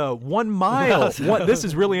different. The 1 mile. This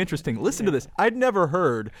is really interesting. Listen to this. I'd never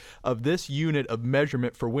heard of this unit of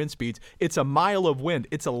measurement for wind speeds. It's a mile of wind.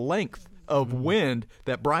 It's a length of wind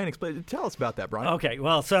that Bryan explained. Tell us about that, Bryan. Okay.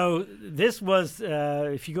 Well, so this was,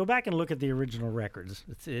 if you go back and look at the original records,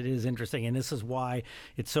 it is interesting, and this is why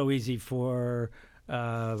it's so easy for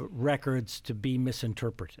records to be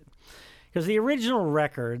misinterpreted. Because the original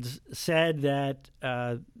records said that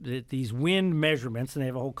these wind measurements, and they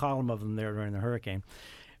have a whole column of them there during the hurricane,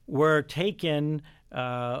 were taken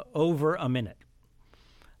over a minute.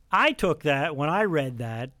 I took that, when I read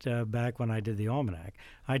that back when I did the almanac,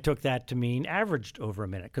 I took that to mean averaged over a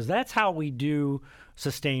minute, because that's how we do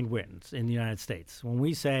sustained winds in the United States. When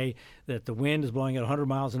we say that the wind is blowing at 100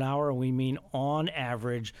 miles an hour, we mean on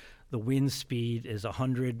average the wind speed is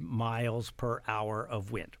 100 miles per hour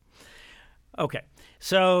of wind. Okay,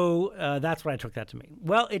 so that's what I took that to mean.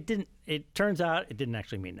 Well, it didn't. It turns out it didn't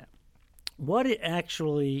actually mean that. What it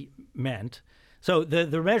actually meant, so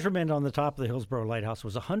the measurement on the top of the Hillsborough Lighthouse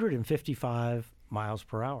was 155 miles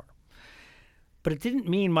per hour. But it didn't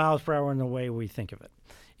mean miles per hour in the way we think of it.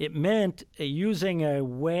 It meant using a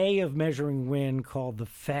way of measuring wind called the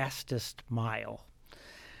fastest mile.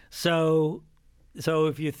 So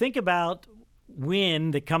if you think about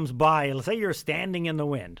wind that comes by, let's say you're standing in the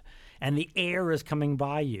wind, and the air is coming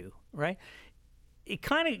by you, right? It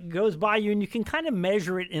kind of goes by you, and you can kind of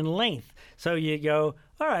measure it in length. So you go,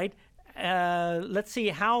 all right, let's see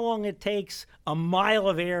how long it takes a mile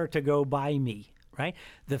of air to go by me, right?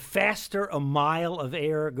 The faster a mile of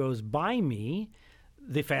air goes by me,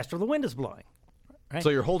 the faster the wind is blowing. Right? So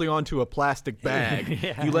you're holding on to a plastic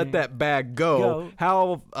bag. You let that bag go.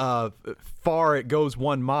 How far it goes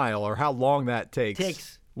 1 mile, or how long that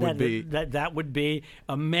takes would be that would be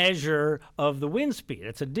a measure of the wind speed.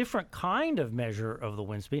 It's a different kind of measure of the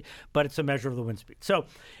wind speed, but it's a measure of the wind speed. So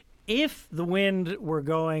if the wind were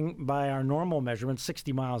going by our normal measurement,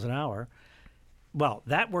 60 miles an hour, well,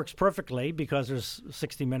 that works perfectly because there's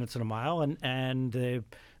 60 minutes in a mile, and so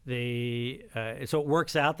it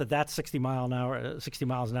works out that that's 60 miles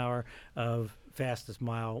an hour of fastest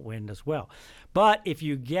mile wind as well. But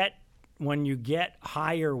when you get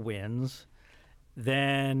higher winds,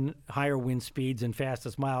 then higher wind speeds and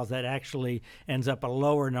fastest miles. That actually ends up a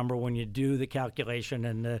lower number when you do the calculation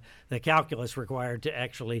and the calculus required to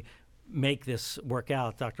actually make this work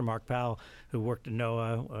out. Dr. Mark Powell, who worked at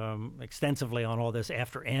NOAA extensively on all this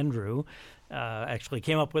after Andrew, actually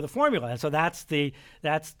came up with a formula. And so that's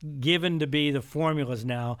given to be the formulas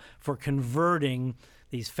now for converting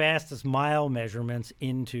these fastest mile measurements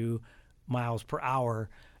into miles per hour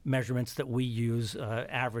measurements that we use,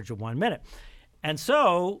 average of 1 minute. And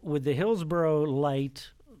so with the Hillsborough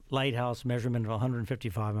Lighthouse measurement of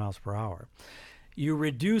 155 miles per hour, you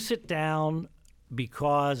reduce it down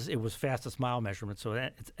because it was fastest mile measurement, so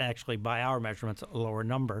it's actually by our measurements a lower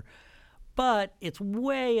number. But it's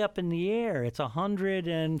way up in the air. It's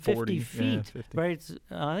 150 40, feet, yeah, 50. right? It's,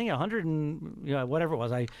 I think 100 and whatever it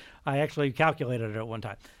was. I actually calculated it at one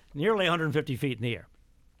time. Nearly 150 feet in the air.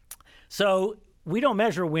 So we don't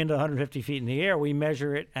measure wind at 150 feet in the air. We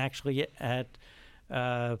measure it actually at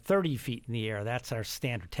 30 feet in the air. That's our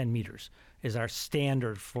standard. 10 meters is our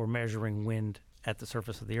standard for measuring wind at the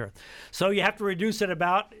surface of the earth. So you have to reduce it take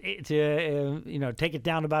it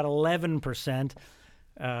down about 11%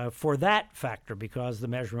 for that factor because the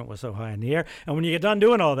measurement was so high in the air. And when you get done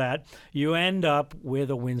doing all that, you end up with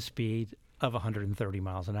a wind speed of 130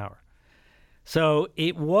 miles an hour. So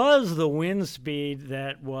it was the wind speed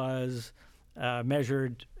that was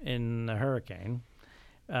measured in the hurricane.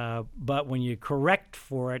 But when you correct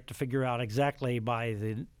for it to figure out exactly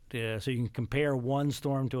by so you can compare one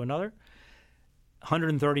storm to another,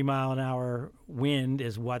 130 mile an hour wind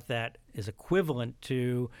is what that is equivalent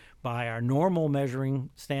to by our normal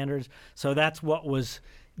measuring standards. So that's what was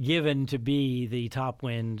given to be the top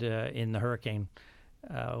wind in the hurricane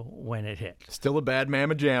when it hit. Still a bad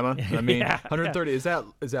mamma jamma. I mean, Yeah, 130 is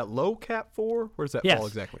that low Cat 4? Where does that Yes, fall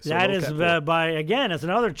exactly? So that low is Cat 4. it's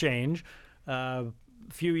another change. A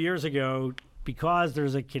few years ago, because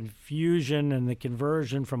there's a confusion and the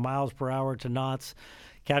conversion from miles per hour to knots.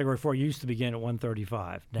 Category 4 used to begin at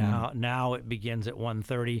 135. Now it begins at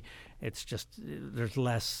 130. It's just there's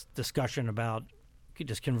less discussion about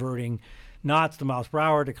just converting knots to miles per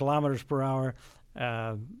hour to kilometers per hour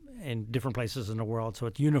in different places in the world, so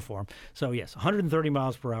it's uniform. So yes, 130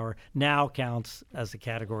 miles per hour now counts as a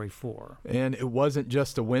Category 4. And it wasn't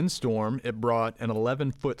just a windstorm. It brought an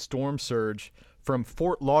 11-foot storm surge from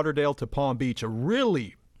Fort Lauderdale to Palm Beach, a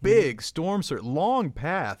really big storm surge, long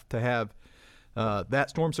path to have that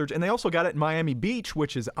storm surge. And they also got it in Miami Beach,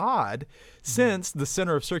 which is odd since the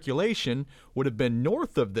center of circulation would have been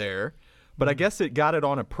north of there. But I guess it got it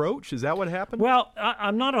on approach. Is that what happened? Well,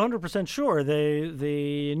 I'm not 100% sure.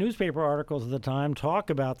 The newspaper articles at the time talk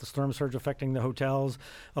about the storm surge affecting the hotels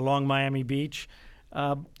along Miami Beach,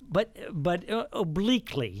 but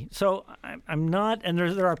obliquely. So I'm not, and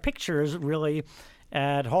there are pictures really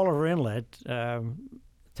at Hall River Inlet,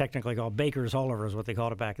 technically called Baker's Hall River is what they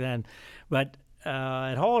called it back then, but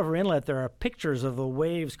at Hall River Inlet there are pictures of the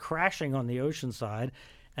waves crashing on the ocean side,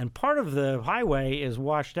 and part of the highway is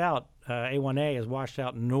washed out. A1A is washed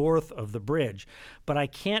out north of the bridge. But I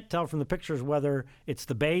can't tell from the pictures whether it's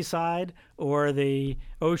the bay side or the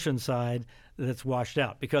ocean side that's washed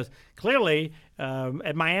out. Because clearly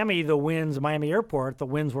at Miami Airport, the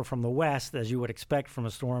winds were from the west, as you would expect from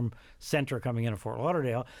a storm center coming in at Fort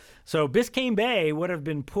Lauderdale. So Biscayne Bay would have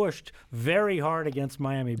been pushed very hard against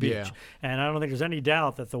Miami Beach. Yeah. And I don't think there's any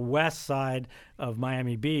doubt that the west side of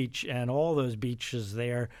Miami Beach and all those beaches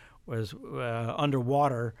there was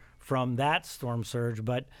underwater from that storm surge,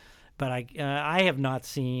 but I have not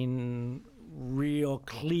seen real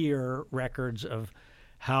clear records of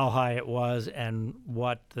how high it was and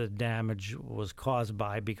what the damage was caused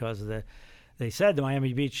by, because they said the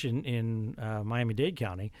Miami Beach in Miami-Dade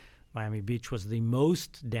County, Miami Beach was the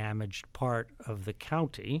most damaged part of the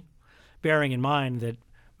county, bearing in mind that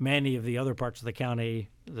many of the other parts of the county,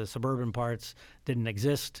 the suburban parts, didn't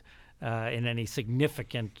exist in any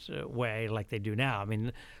significant way like they do now. I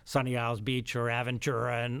mean, Sunny Isles Beach or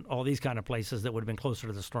Aventura and all these kind of places that would have been closer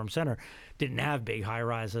to the storm center didn't have big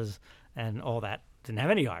high-rises, and all that didn't have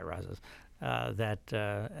any high-rises in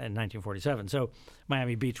 1947. So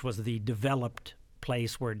Miami Beach was the developed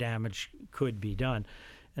place where damage could be done.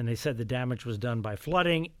 And they said the damage was done by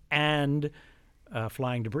flooding and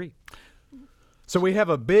flying debris. So we have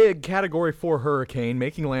a big Category 4 hurricane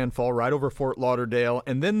making landfall right over Fort Lauderdale,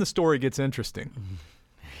 and then the story gets interesting.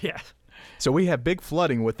 Yes. So we have big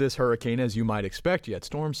flooding with this hurricane, as you might expect. You had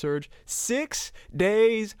storm surge. 6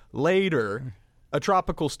 days later, a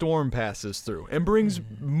tropical storm passes through and brings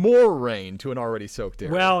more rain to an already soaked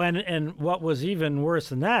area. Well, and what was even worse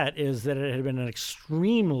than that is that it had been an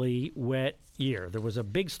extremely wet year. There was a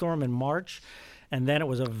big storm in March, and then it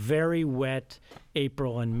was a very wet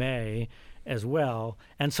April and May as well.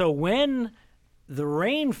 And so when the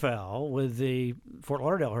rain fell with the Fort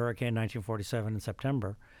Lauderdale hurricane in 1947 in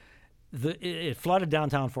September, it flooded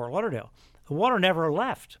downtown Fort Lauderdale. The water never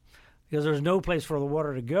left because there was no place for the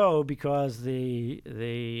water to go because the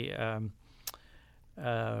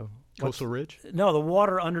Coastal Ridge? No, the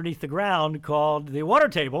water underneath the ground, called the water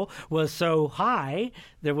table, was so high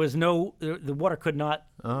there was the water could not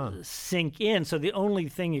sink in. So the only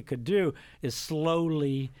thing it could do is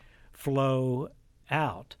slowly flow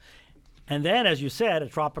out. And then, as you said, a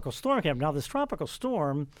tropical storm came. Now, this tropical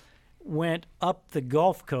storm went up the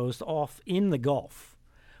Gulf Coast, off in the Gulf.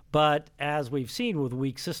 But as we've seen with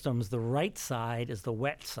weak systems, the right side is the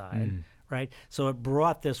wet side. Right, so it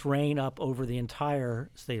brought this rain up over the entire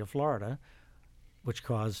state of Florida, which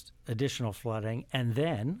caused additional flooding. And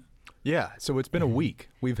then, so it's been a week.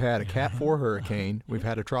 We've had a Cat 4 hurricane. We've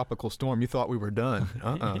had a tropical storm. You thought we were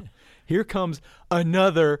done. Here comes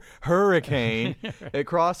another hurricane. It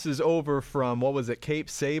crosses over from, Cape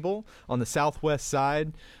Sable on the southwest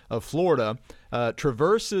side of Florida,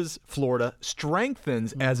 traverses Florida,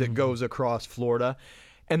 strengthens as it goes across Florida,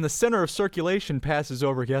 and the center of circulation passes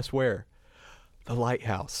over, guess where? The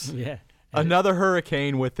lighthouse. Yeah. Another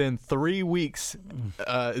hurricane within 3 weeks.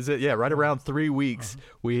 Right around 3 weeks.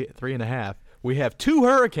 3.5. We have 2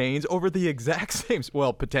 hurricanes over the exact same.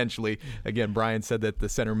 Well, potentially. Again, Bryan said that the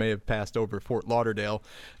center may have passed over Fort Lauderdale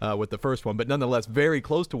with the first one, but nonetheless, very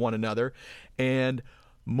close to one another. And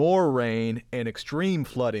more rain and extreme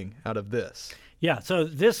flooding out of this. Yeah. So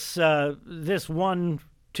this 1,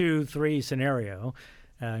 2, 3 scenario.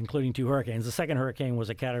 Including 2 hurricanes. The second hurricane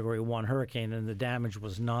was a Category 1 hurricane, and the damage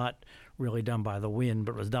was not really done by the wind,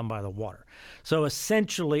 but was done by the water. So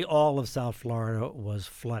essentially all of South Florida was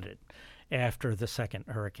flooded after the second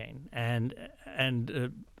hurricane. And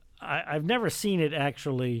I've never seen it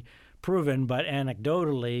actually proven, but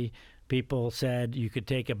anecdotally, people said you could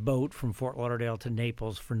take a boat from Fort Lauderdale to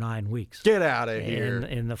Naples for 9 weeks. Get out of here.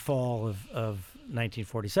 In the fall of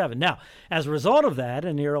 1947. Now, as a result of that,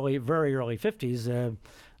 in the very early 50s,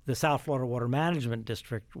 the South Florida Water Management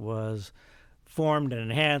District was formed and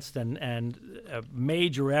enhanced, and a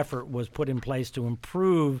major effort was put in place to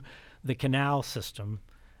improve the canal system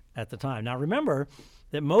at the time. Now, remember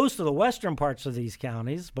that most of the western parts of these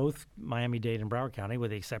counties, both Miami-Dade and Broward County,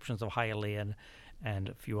 with the exceptions of Hialeah and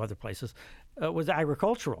a few other places, was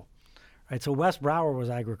agricultural. Right, so West Broward was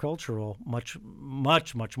agricultural much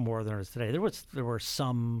more than it is today. There were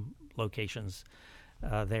some locations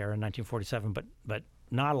there in 1947, but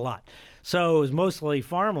not a lot. So it was mostly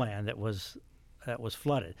farmland that was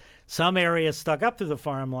flooded. Some areas stuck up to the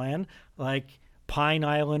farmland, like Pine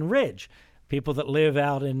Island Ridge. People that live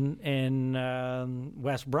out in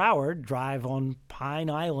West Broward drive on Pine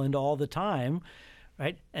Island all the time,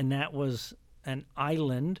 right? And that was an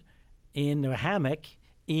island in a hammock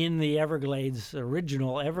in the Everglades,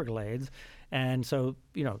 original Everglades. And so,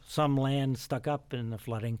 some land stuck up in the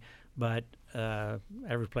flooding, but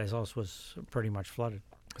every place else was pretty much flooded.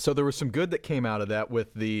 So there was some good that came out of that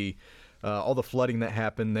with the all the flooding that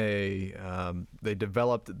happened. They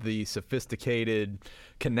developed the sophisticated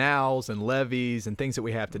canals and levees and things that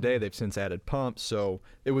we have today. They've since added pumps. So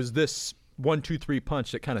it was this 1, 2, 3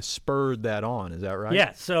 punch that kind of spurred that on. Is that right?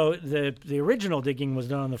 Yeah. So the original digging was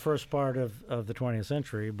done in the first part of the 20th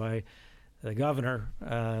century by the governor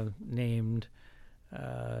named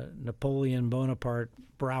Napoleon Bonaparte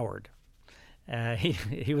Broward.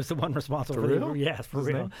 He was the one responsible for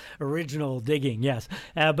the original digging. Yes,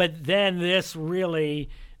 but then this really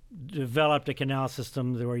developed a canal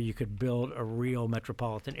system where you could build a real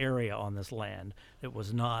metropolitan area on this land. It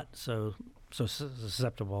was not so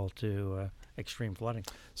susceptible to extreme flooding.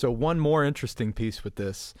 So one more interesting piece with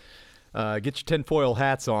this. Get your tinfoil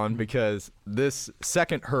hats on, because this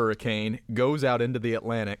second hurricane goes out into the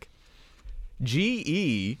Atlantic.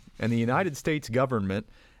 GE and the United States government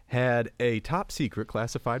had a top-secret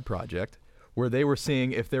classified project where they were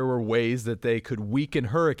seeing if there were ways that they could weaken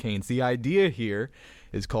hurricanes. The idea here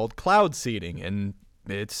is called cloud seeding, and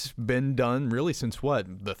it's been done really since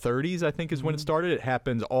the 30s, I think, is when it started. It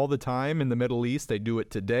happens all the time in the Middle East. They do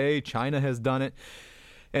it today. China has done it.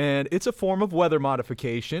 And it's a form of weather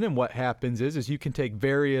modification, and what happens is you can take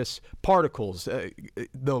various particles.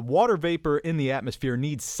 The water vapor in the atmosphere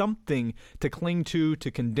needs something to cling to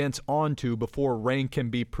condense onto before rain can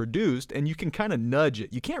be produced, and you can kind of nudge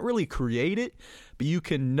it. You can't really create it, but you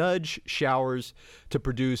can nudge showers to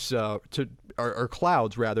produce or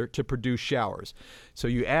clouds rather to produce showers. So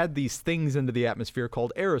you add these things into the atmosphere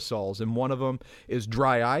called aerosols, and one of them is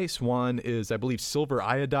dry ice. One is, I believe, silver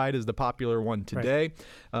iodide is the popular one today.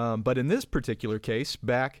 Right. But in this particular case,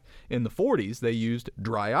 back in the 40s, they used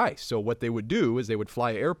dry ice. So what they would do is they would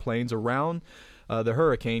fly airplanes around the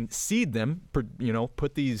hurricane, seed them,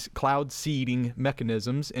 put these cloud seeding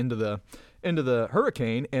mechanisms into the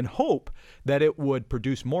hurricane and hope that it would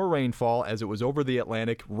produce more rainfall as it was over the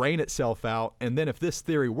Atlantic, rain itself out, and then if this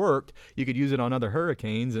theory worked, you could use it on other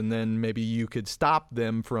hurricanes, and then maybe you could stop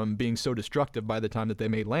them from being so destructive by the time that they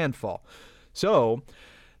made landfall. So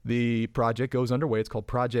the project goes underway. It's called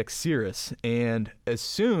Project Cirrus, and as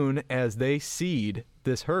soon as they seed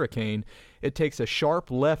this hurricane, it takes a sharp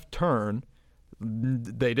left turn.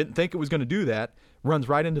 They didn't think it was going to do that, runs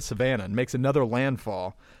right into Savannah and makes another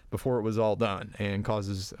landfall before it was all done and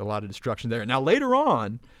causes a lot of destruction there. Now, later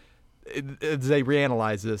on, as they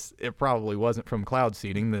reanalyze this, it probably wasn't from cloud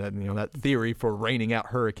seeding. That theory for raining out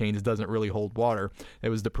hurricanes doesn't really hold water. It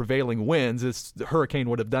was the prevailing winds. The hurricane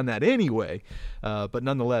would have done that anyway. But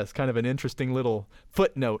nonetheless, kind of an interesting little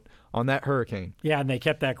footnote on that hurricane. Yeah, and they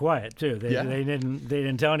kept that quiet too. They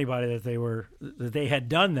didn't tell anybody that they had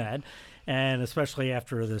done that. And especially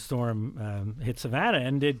after the storm hit Savannah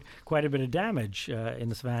and did quite a bit of damage in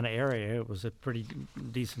the Savannah area. It was a pretty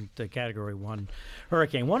decent Category 1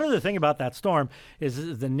 hurricane. One other thing about that storm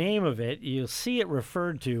is the name of it. You'll see it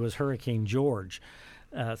referred to as Hurricane George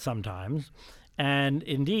sometimes. And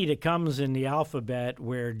indeed, it comes in the alphabet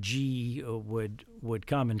where G would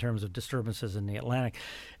come in terms of disturbances in the Atlantic.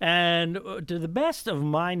 And to the best of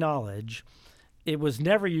my knowledge, it was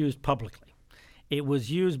never used publicly. It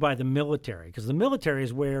was used by the military, because the military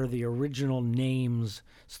is where the original names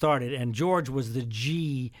started, and George was the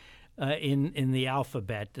G in the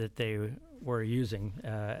alphabet that they were using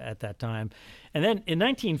at that time. And then in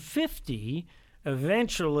 1950,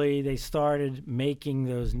 eventually they started making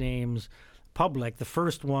those names public. The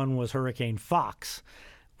first one was Hurricane Fox,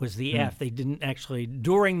 was the F. They didn't actually,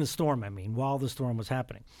 during the storm, while the storm was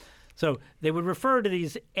happening. So they would refer to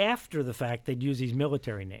these after the fact. They'd use these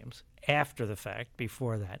military names after the fact,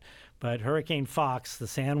 before that. But Hurricane Fox, the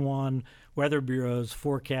San Juan Weather Bureau's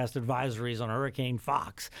forecast advisories on Hurricane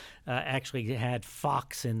Fox actually had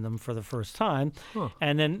Fox in them for the first time. Huh.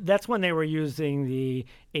 And then that's when they were using the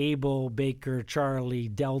Able, Baker, Charlie,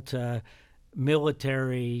 Delta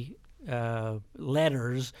military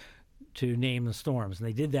letters to name the storms. And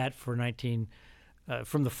they did that for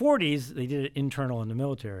from the 40s, they did it internal in the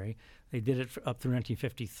military. They did it up through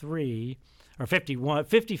 1953, or 51,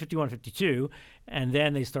 52, and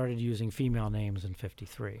then they started using female names in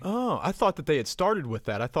 53. Oh, I thought that they had started with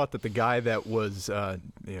that. I thought that the guy that was,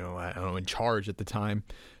 in charge at the time,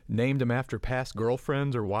 named him after past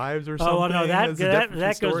girlfriends or wives or something. Oh, no,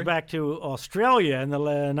 that goes back to Australia in the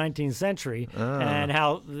 19th century and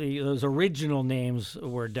how those original names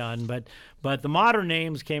were done. But the modern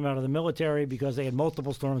names came out of the military because they had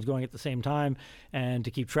multiple storms going at the same time, and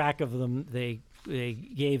to keep track of them, they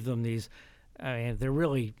gave them these.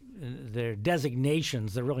 They're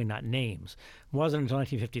designations. They're really not names. It wasn't until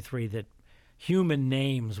 1953 that human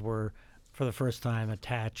names were, for the first time,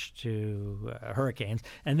 attached to hurricanes,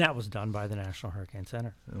 and that was done by the National Hurricane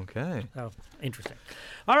Center. Okay. So interesting.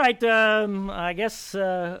 All right, I guess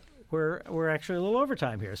we're actually a little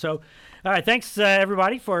overtime here. So, all right, thanks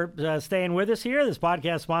everybody for staying with us here. This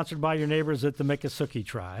podcast is sponsored by your neighbors at the Miccosukee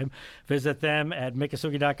Tribe. Visit them at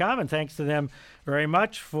miccosukee.com, and thanks to them very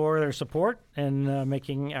much for their support and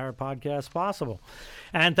making our podcast possible.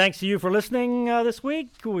 And thanks to you for listening this week.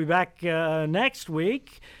 We'll be back next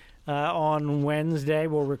week. On Wednesday,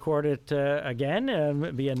 we'll record it again.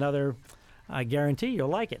 It'll be another, I guarantee you'll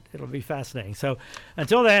like it. It'll be fascinating. So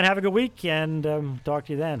until then, have a good week, and talk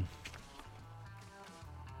to you then.